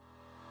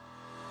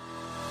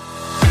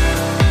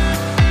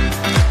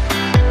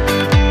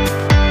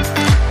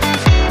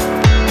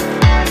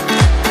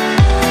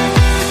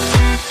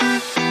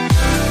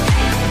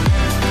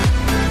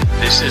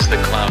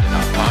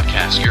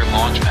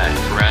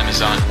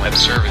web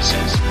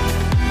services.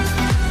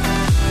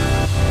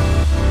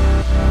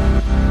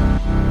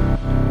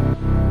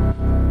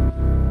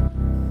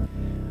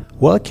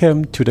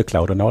 Welcome to the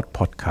Cloudonaut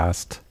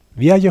podcast.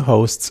 We are your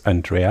hosts,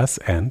 Andreas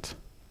and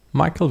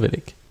Michael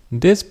Willig.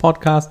 This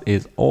podcast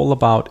is all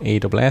about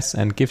AWS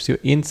and gives you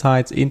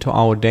insights into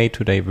our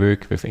day-to-day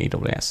work with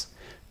AWS.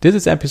 This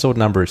is episode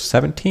number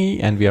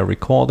 70 and we are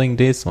recording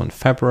this on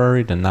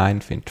February the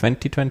 9th in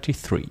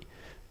 2023.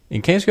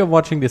 In case you're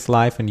watching this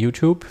live on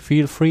YouTube,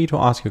 feel free to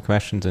ask your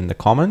questions in the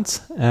comments.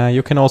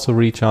 You can also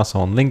reach us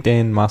on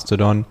LinkedIn,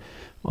 Mastodon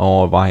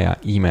or via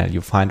email.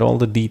 You find all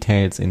the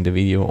details in the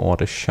video or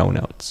the show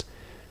notes.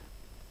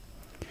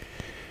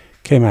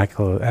 Okay,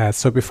 Michael.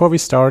 So before we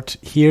start,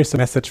 here's a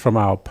message from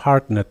our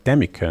partner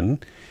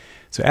Demicon.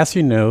 So as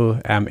you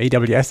know,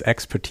 AWS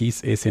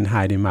expertise is in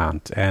high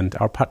demand, and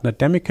our partner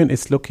Demicon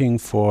is looking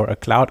for a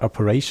cloud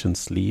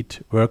operations lead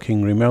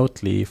working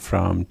remotely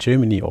from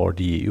Germany or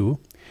the EU.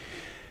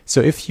 So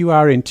if you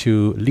are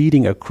into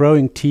leading a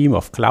growing team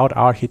of cloud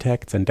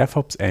architects and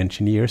DevOps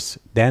engineers,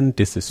 then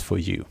this is for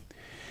you.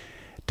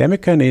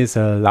 Demicon is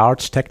a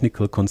large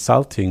technical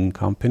consulting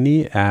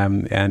company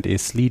and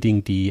is leading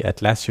the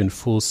Atlassian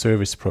full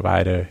service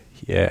provider,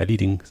 a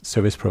leading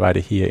service provider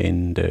here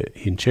in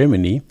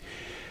Germany.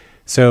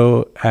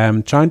 So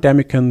join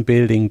Demicon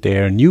building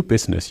their new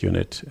business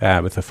unit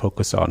with a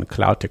focus on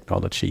cloud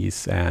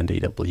technologies and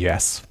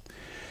AWS.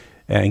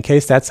 In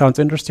case that sounds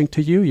interesting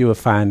to you, you will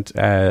find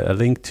a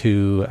link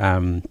to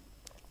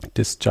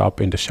this job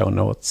in the show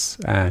notes.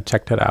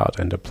 Check that out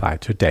and apply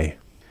today.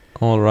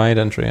 All right,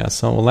 Andrea.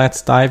 So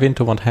let's dive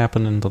into what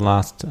happened in the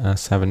last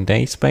 7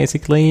 days,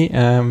 basically,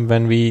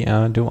 when we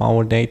do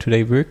our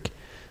day-to-day work.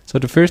 So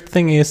the first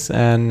thing is,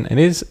 and it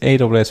is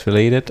AWS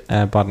related,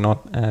 but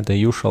not the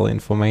usual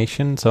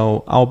information.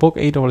 So our book,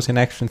 AWS in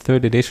Action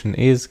 3rd edition,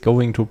 is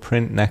going to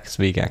print next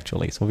week,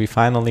 actually. So we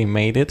finally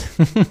made it.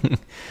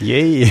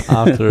 Yay!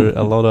 After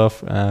a lot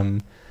of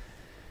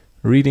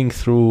reading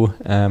through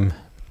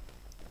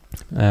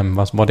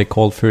was what they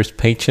call first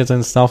pages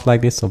and stuff like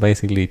this. So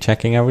basically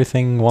checking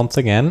everything once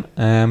again.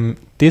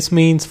 This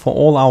means for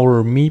all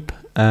our MEEP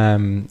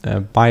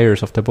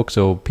buyers of the book,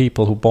 so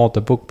people who bought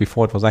the book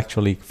before it was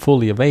actually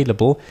fully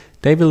available,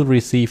 they will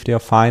receive their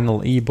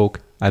final ebook,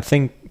 I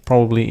think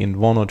probably in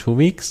 1 or 2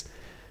 weeks.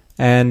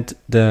 And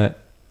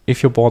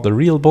if you bought a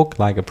real book,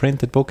 like a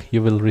printed book,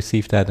 you will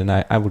receive that in,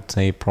 I would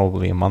say,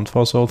 probably a month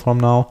or so from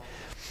now.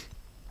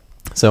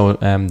 So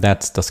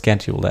that's the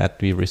schedule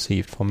that we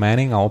received for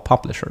Manning, our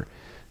publisher.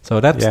 So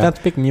that's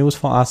big news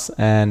for us.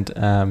 And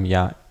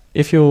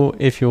if you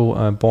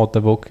bought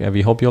the book,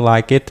 we hope you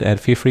like it. And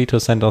feel free to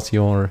send us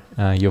your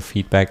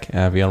feedback.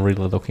 We are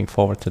really looking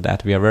forward to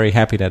that. We are very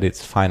happy that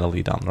it's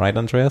finally done, right,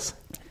 Andreas?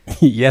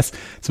 Yes.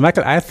 So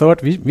Michael, I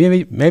thought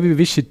maybe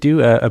we should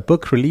do a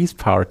book release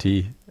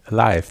party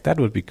live. That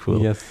would be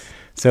cool. Yes.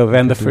 So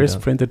when the first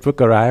printed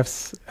book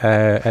arrives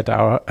at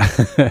our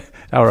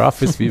our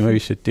office, we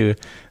should do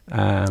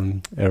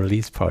a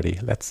release party.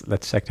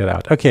 Let's check that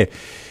out. Okay.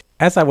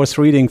 As I was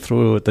reading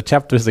through the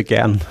chapters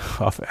again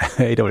of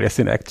AWS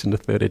in Action, the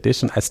 3rd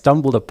edition, I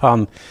stumbled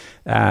upon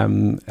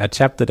a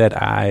chapter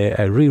that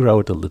I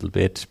rewrote a little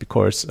bit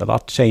because a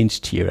lot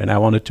changed here, and I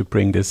wanted to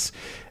bring this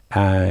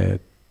to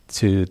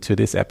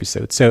this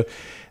episode. So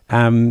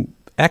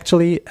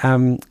actually,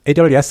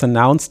 AWS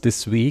announced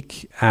this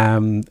week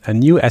a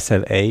new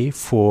SLA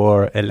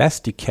for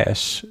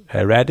ElastiCache,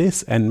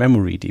 Redis, and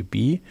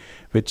MemoryDB,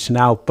 which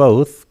now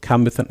both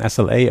come with an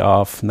SLA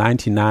of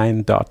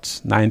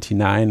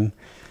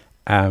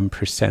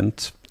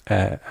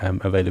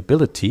 99.99%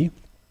 availability.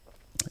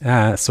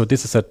 So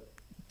this is a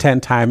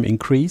 10-time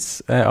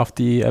increase of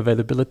the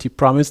availability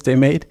promise they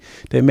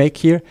make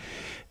here.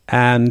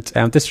 And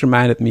this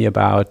reminded me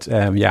about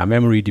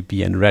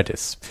MemoryDB and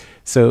Redis.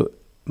 So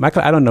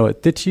Michael, I don't know,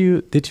 did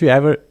you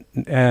ever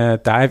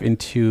dive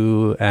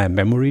into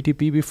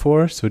MemoryDB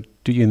before? So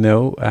do you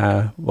know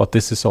what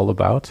this is all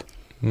about?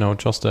 No,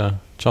 just the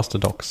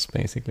docs,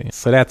 basically.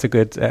 So that's a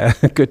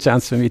good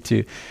chance for me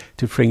to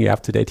bring you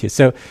up to date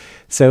here.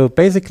 So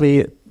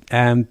basically,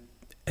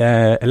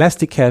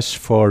 ElastiCache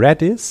for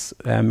Redis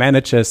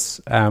manages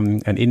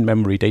an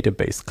in-memory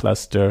database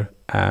cluster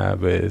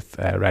with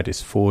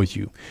Redis for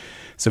you.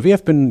 So we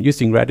have been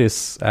using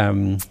Redis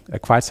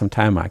quite some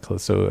time, Michael.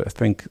 So I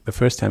think the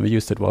first time we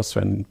used it was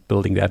when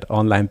building that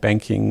online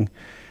banking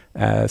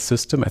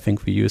system. I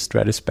think we used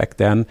Redis back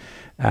then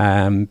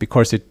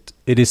because it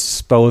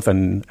is both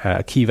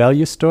a key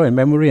value store in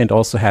memory and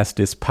also has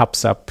this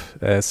pops up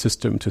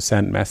system to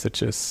send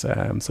messages.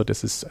 So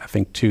this is, I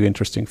think, 2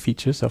 interesting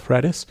features of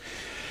Redis.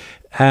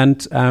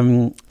 And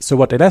so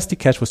what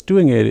ElastiCache was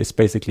doing is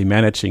basically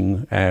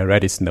managing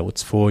Redis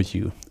nodes for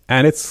you.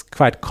 And it's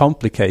quite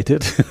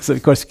complicated. So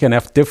of course you can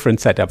have different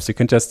setups. You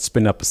can just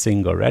spin up a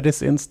single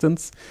Redis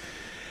instance.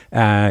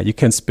 You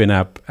can spin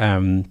up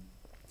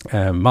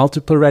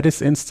multiple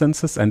Redis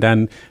instances, and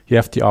then you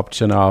have the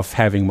option of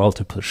having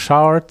multiple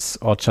shards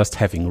or just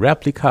having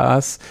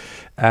replicas.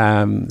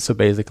 So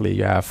basically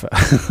you have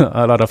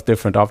a lot of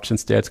different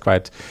options there. It's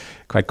quite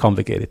quite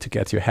complicated to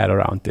get your head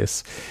around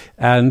this.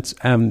 And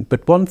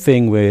but one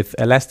thing with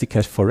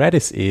ElastiCache for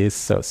Redis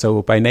is,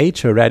 so by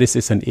nature, Redis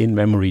is an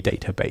in-memory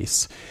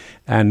database.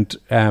 And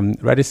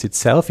Redis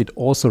itself, it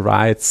also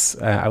writes,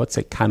 I would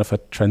say, kind of a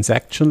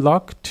transaction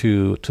log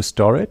to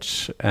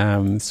storage.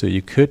 So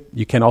you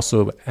can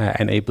also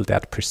enable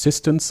that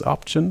persistence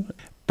option.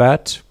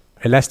 But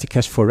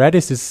ElastiCache for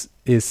Redis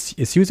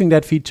is using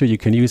that feature. You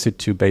can use it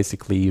to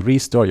basically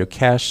restore your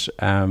cache,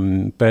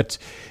 but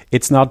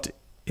it's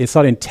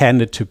not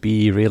intended to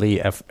be really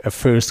a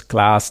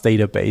first-class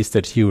database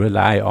that you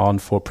rely on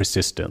for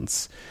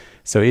persistence.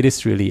 So it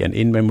is really an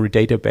in-memory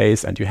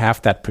database, and you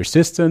have that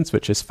persistence,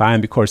 which is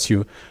fine because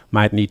you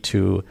might need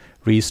to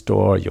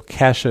restore your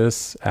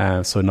caches,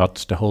 so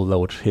not the whole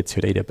load hits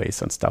your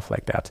database and stuff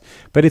like that.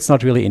 But it's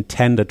not really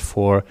intended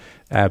for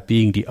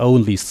being the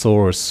only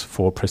source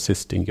for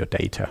persisting your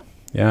data.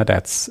 Yeah,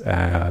 that's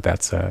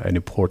an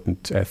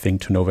important thing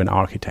to know when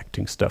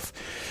architecting stuff.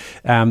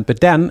 But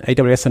then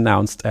AWS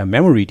announced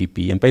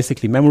MemoryDB, and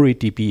basically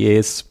MemoryDB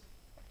is,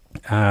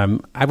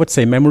 I would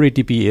say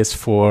MemoryDB is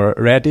for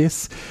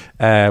Redis,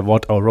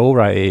 what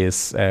Aurora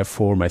is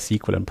for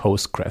MySQL and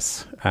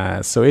Postgres.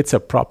 So it's a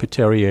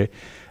proprietary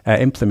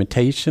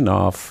implementation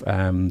of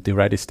the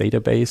Redis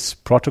database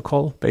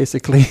protocol,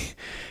 basically.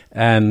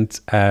 And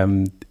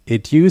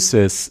it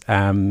uses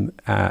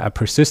a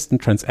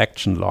persistent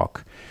transaction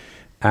log.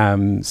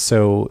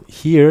 So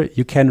here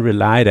you can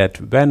rely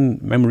that when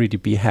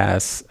MemoryDB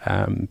has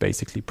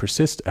basically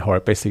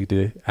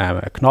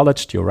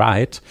acknowledged your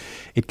write,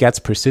 it gets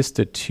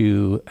persisted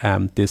to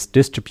this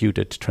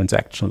distributed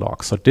transaction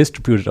log, so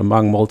distributed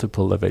among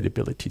multiple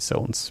availability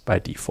zones by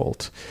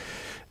default.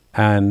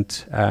 And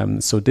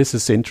so this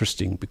is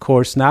interesting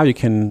because now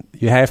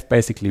you have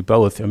basically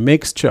both a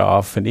mixture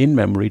of an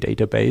in-memory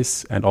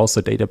database and also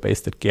a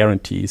database that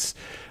guarantees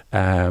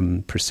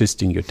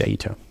persisting your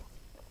data.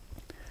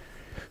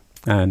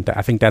 And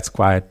I think that's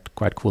quite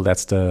cool.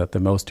 That's the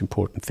most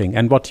important thing.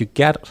 And what you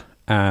get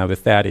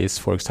with that is,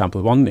 for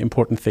example, one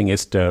important thing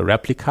is the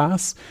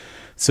replicas.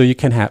 So you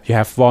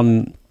have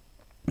one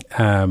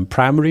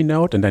primary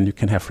node, and then you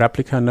can have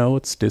replica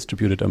nodes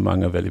distributed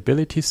among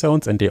availability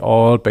zones, and they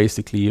all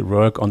basically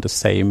work on the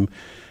same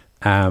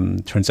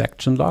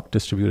transaction log,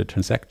 distributed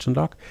transaction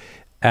log.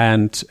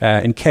 And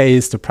in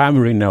case the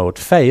primary node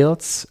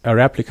fails, a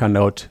replica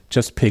node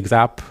just picks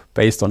up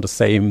based on the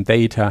same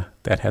data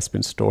that has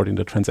been stored in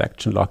the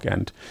transaction log,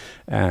 and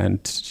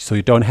so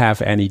you don't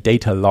have any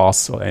data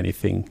loss or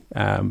anything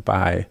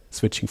by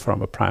switching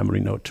from a primary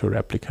node to a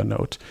replica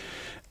node.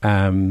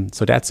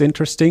 So that's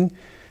interesting.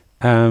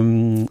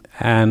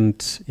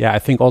 And yeah, I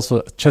think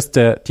also just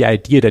the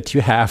idea that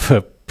you have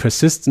a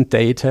persistent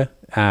data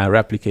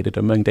replicated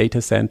among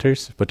data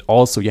centers, but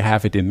also you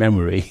have it in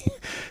memory.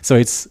 So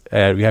it's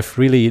we have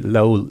really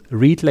low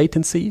read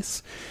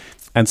latencies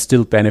and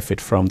still benefit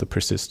from the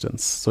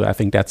persistence. So I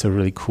think that's a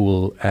really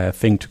cool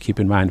thing to keep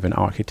in mind when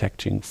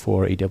architecting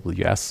for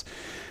AWS.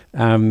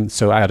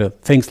 So either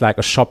things like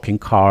a shopping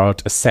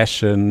cart, a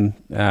session,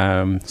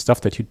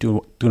 stuff that you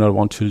do not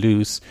want to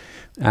lose,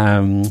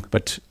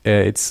 but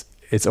it's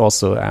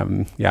also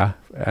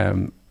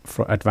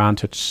for an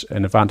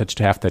advantage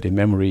to have that in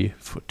memory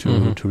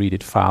to read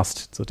it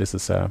fast. So this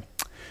is a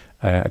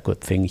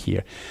good thing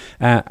here.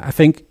 I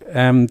think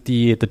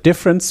the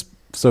difference.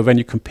 So when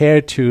you compare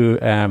it to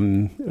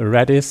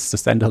Redis, the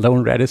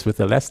standalone Redis with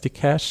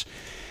ElastiCache,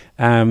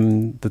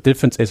 the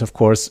difference is, of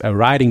course,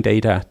 writing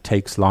data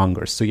takes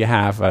longer. So you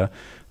have a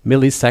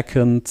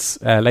milliseconds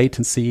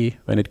latency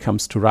when it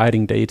comes to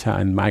writing data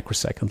and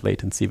microsecond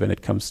latency when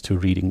it comes to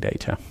reading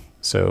data.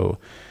 So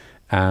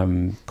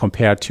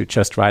compared to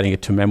just writing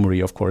it to memory,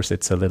 of course,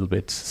 it's a little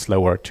bit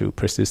slower to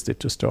persist it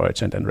to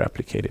storage and then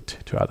replicate it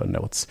to other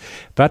nodes.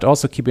 But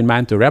also keep in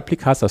mind the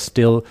replicas are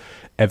still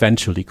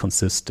eventually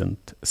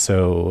consistent.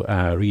 So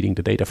reading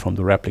the data from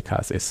the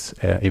replicas is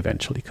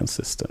eventually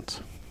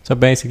consistent. So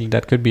basically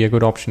that could be a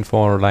good option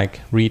for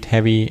like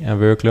read-heavy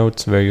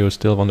workloads where you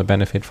still want to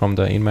benefit from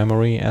the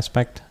in-memory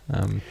aspect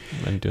and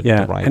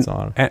the writes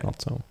are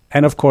not so.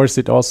 And of course,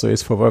 it also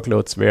is for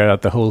workloads where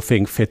the whole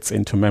thing fits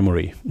into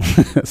memory.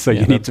 So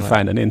you need to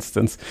find an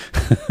instance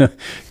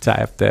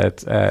type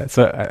that.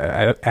 So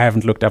I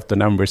haven't looked up the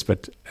numbers,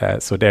 but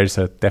so there's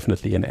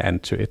definitely an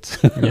end to it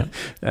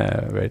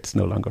where it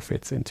no longer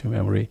fits into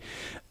memory.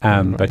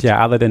 But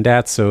yeah, other than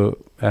that, so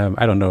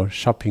I don't know,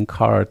 shopping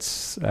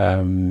carts,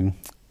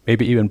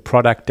 maybe even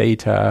product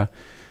data,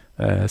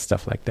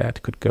 stuff like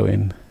that could go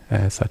in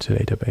such a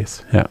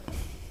database. Yeah.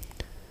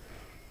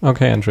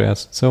 Okay,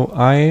 Andreas. So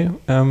I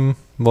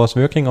was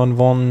working on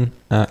one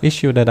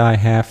issue that I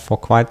have for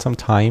quite some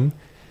time,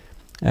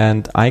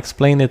 and I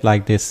explain it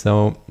like this.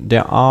 So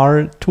there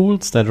are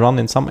tools that run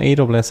in some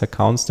AWS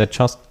accounts that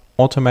just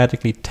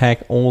automatically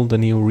tag all the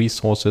new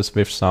resources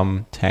with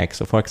some tags.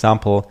 So for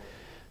example,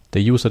 the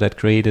user that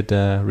created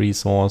the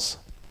resource,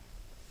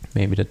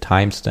 maybe the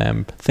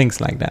timestamp, things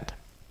like that.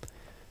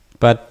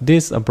 But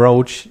this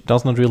approach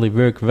does not really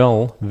work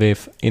well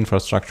with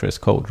infrastructure as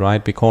code,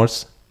 right?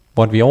 Because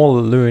what we all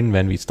learn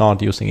when we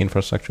start using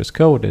infrastructure as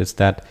code is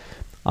that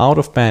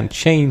out-of-band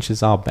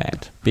changes are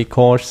bad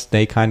because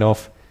they kind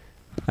of,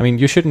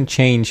 you shouldn't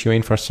change your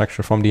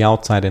infrastructure from the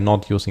outside and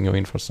not using your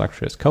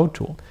infrastructure as code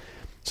tool.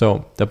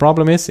 So the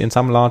problem is, in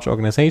some large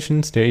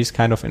organizations, there is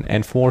kind of an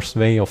enforced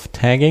way of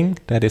tagging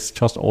that is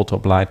just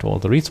auto-applied to all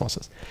the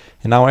resources.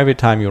 And now every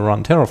time you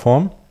run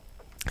Terraform,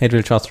 it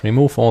will just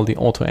remove all the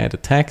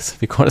auto-added tags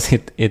because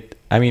it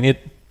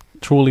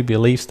truly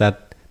believes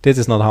that this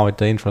is not how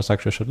the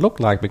infrastructure should look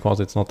like because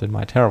it's not in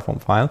my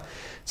Terraform file.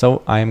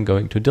 So I am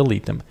going to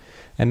delete them.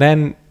 And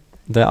then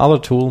the other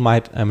tool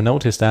might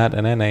notice that,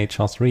 and then they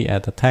just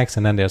re-add the tags,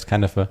 and then there's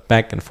kind of a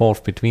back and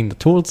forth between the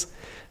tools,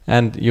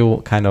 and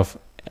you kind of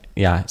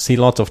see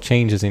lots of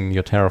changes in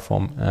your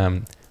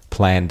Terraform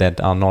plan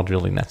that are not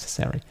really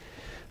necessary.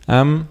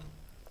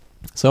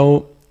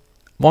 So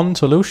one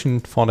solution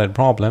for that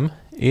problem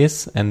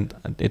is, and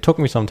it took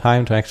me some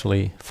time to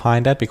actually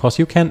find that, because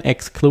you can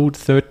exclude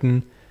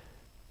certain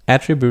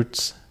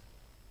attributes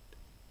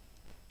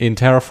in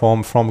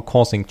Terraform from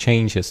causing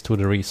changes to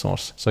the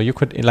resource. So you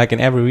could, like in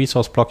every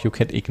resource block, you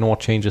could ignore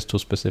changes to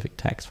specific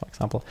tags, for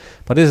example.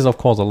 But this is, of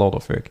course, a lot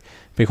of work,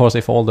 because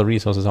if all the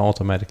resources are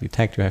automatically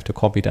tagged, you have to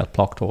copy that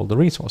block to all the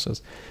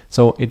resources.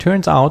 So it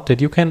turns out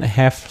that you can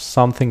have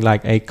something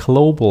like a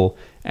global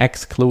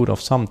exclude of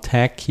some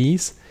tag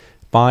keys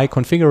by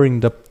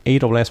configuring the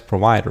AWS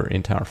provider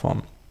in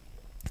Terraform.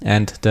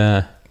 And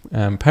the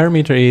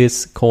parameter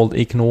is called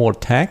ignore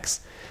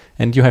tags.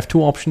 And you have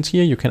two options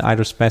here. You can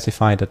either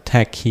specify the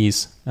tag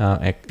keys,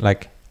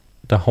 like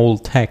the whole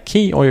tag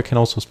key, or you can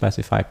also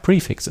specify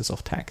prefixes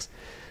of tags.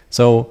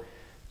 So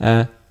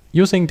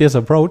using this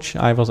approach,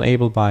 I was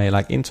able, by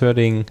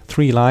inserting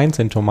 3 lines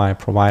into my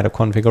provider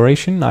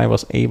configuration, I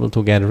was able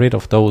to get rid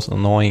of those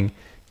annoying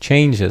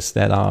changes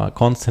that are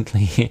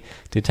constantly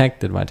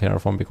detected by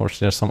Terraform, because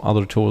there's some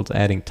other tools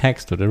adding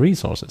tags to the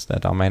resources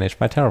that are managed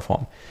by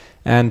Terraform.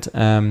 And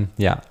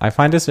I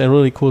find this a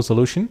really cool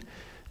solution.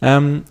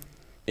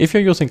 If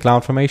you're using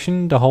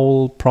CloudFormation, the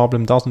whole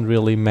problem doesn't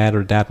really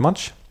matter that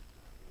much,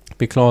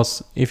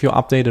 because if you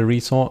update a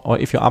resource, or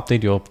if you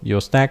update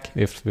your stack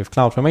with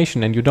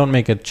CloudFormation and you don't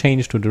make a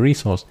change to the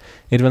resource,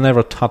 it will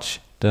never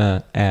touch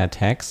the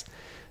tags.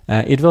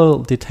 It will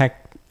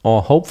detect,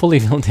 or hopefully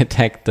will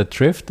detect, the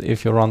drift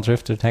if you run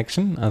drift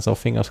detection. So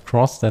fingers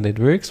crossed that it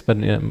works, but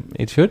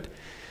it should.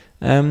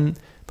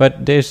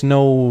 But there's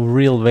no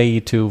real way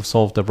to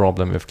solve the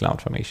problem with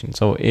CloudFormation.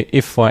 So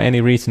if for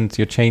any reason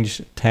you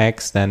change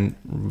tags, then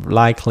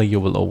likely you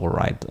will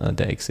override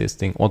the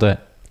existing, or the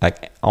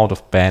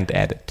out-of-band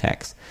added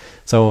tags.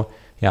 So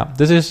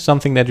this is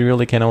something that you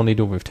really can only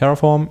do with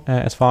Terraform,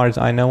 as far as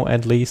I know,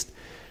 at least.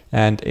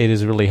 And it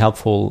is really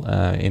helpful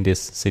in this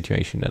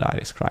situation that I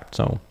described.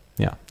 So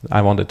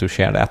I wanted to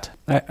share that.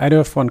 I do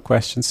have one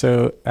question.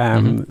 So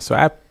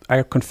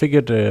I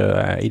configured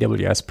the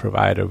AWS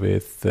provider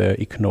with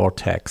ignore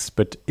tags,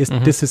 but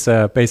this is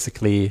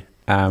basically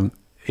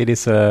it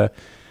is a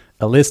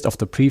list of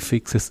the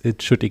prefixes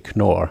it should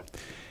ignore.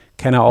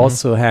 Can I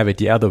also have it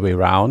the other way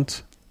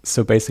around?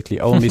 So basically,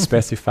 only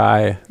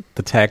specify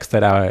the tags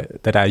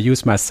that I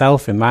use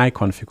myself in my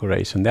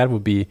configuration. That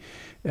would be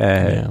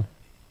even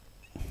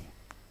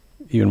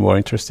more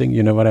interesting.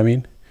 You know what I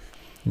mean?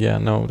 Yeah,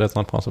 no, that's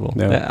not possible.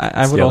 No,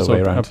 I would also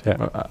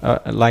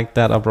like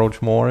that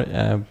approach more,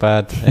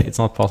 but it's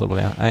not possible.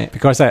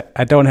 Because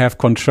I don't have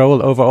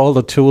control over all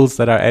the tools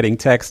that are adding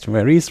tags to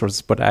my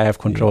resources, but I have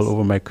control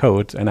over my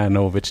code, and I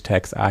know which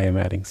tags I am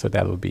adding. So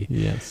that will be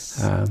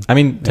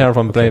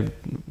Terraform.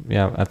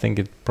 I think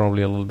it's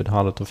probably a little bit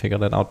harder to figure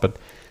that out, but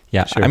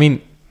sure.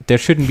 There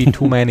shouldn't be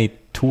too many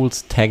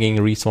tools tagging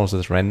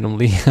resources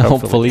randomly,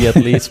 hopefully at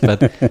least.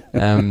 But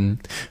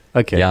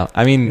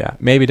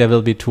maybe there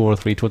will be 2 or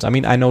 3 tools.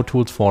 I know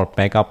tools for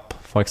backup,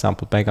 for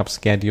example, backup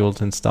schedules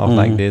and stuff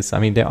like this.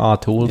 There are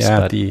tools,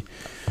 but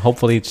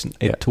hopefully it's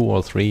 2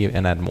 or 3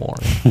 and add more.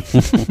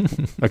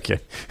 Okay,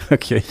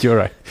 you're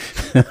right.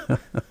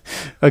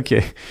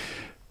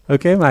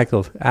 Okay,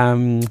 Michael.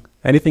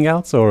 Anything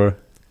else, or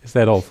is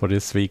that all for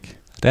this week?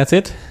 That's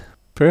it.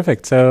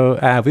 Perfect. So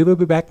we will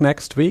be back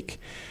next week.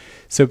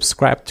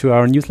 Subscribe to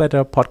our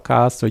newsletter,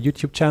 podcast, or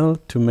YouTube channel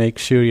to make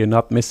sure you're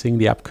not missing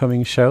the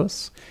upcoming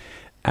shows.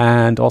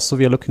 And also,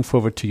 we are looking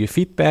forward to your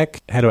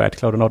feedback.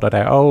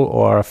 hello@cloudonaut.io,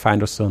 or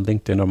find us on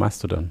LinkedIn or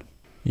Mastodon.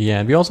 Yeah,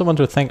 and we also want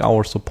to thank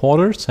our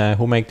supporters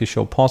who make the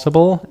show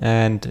possible.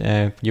 And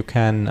you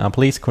can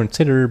please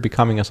consider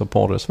becoming a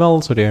supporter as well.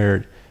 So there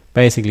are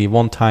basically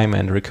one-time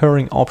and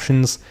recurring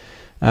options.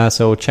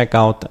 So check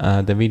out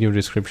the video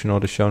description or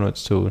the show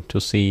notes to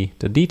see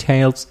the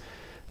details.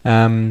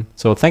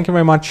 So thank you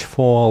very much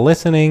for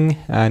listening,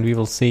 and we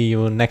will see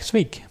you next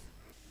week.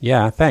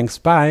 Yeah, thanks.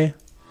 Bye.